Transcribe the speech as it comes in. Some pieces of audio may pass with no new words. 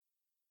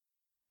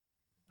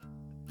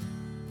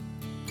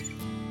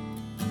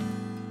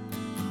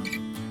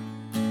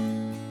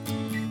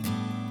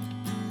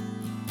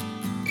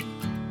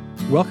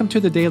Welcome to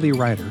the Daily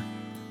Writer,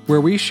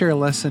 where we share a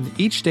lesson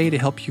each day to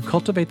help you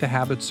cultivate the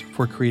habits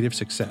for creative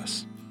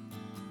success.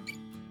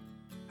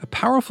 A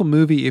powerful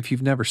movie, if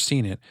you've never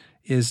seen it,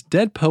 is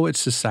Dead Poets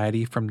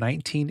Society from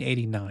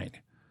 1989.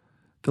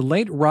 The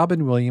late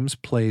Robin Williams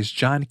plays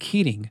John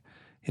Keating,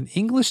 an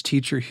English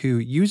teacher who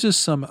uses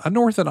some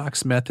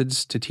unorthodox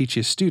methods to teach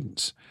his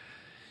students.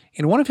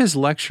 In one of his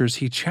lectures,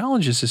 he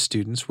challenges his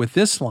students with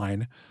this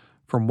line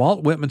from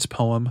Walt Whitman's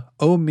poem,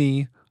 "O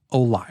Me,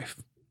 O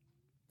Life."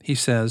 He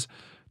says,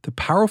 "The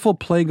powerful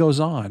play goes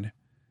on,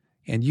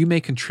 and you may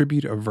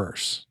contribute a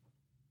verse."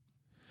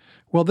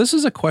 Well, this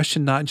is a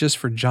question not just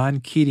for John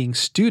Keating's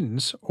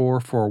students or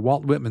for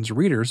Walt Whitman's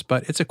readers,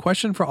 but it's a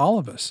question for all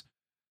of us.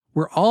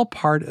 We're all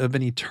part of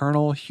an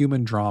eternal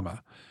human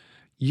drama.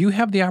 You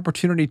have the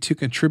opportunity to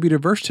contribute a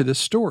verse to this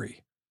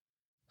story.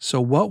 So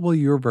what will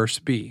your verse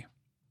be?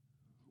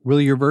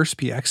 Will your verse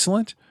be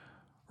excellent,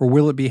 or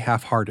will it be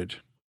half-hearted?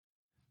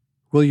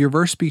 Will your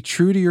verse be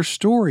true to your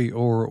story,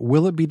 or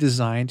will it be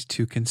designed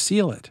to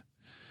conceal it?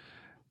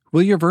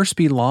 Will your verse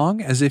be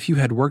long, as if you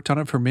had worked on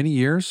it for many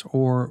years,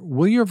 or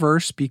will your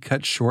verse be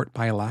cut short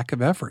by a lack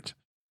of effort?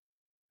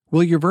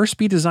 Will your verse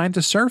be designed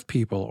to serve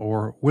people,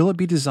 or will it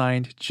be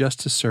designed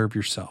just to serve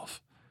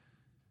yourself?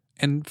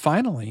 And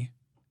finally,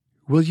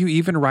 will you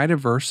even write a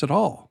verse at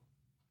all?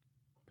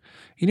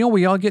 You know,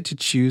 we all get to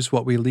choose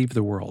what we leave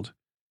the world.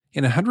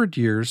 In 100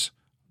 years,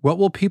 what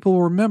will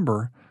people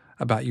remember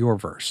about your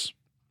verse?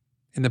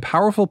 In the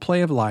powerful play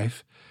of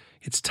life,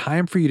 it's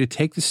time for you to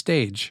take the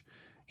stage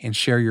and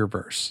share your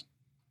verse.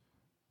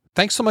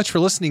 Thanks so much for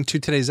listening to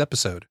today's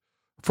episode.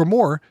 For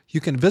more, you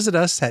can visit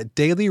us at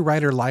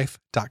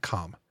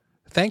dailywriterlife.com.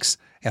 Thanks,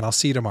 and I'll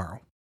see you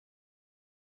tomorrow.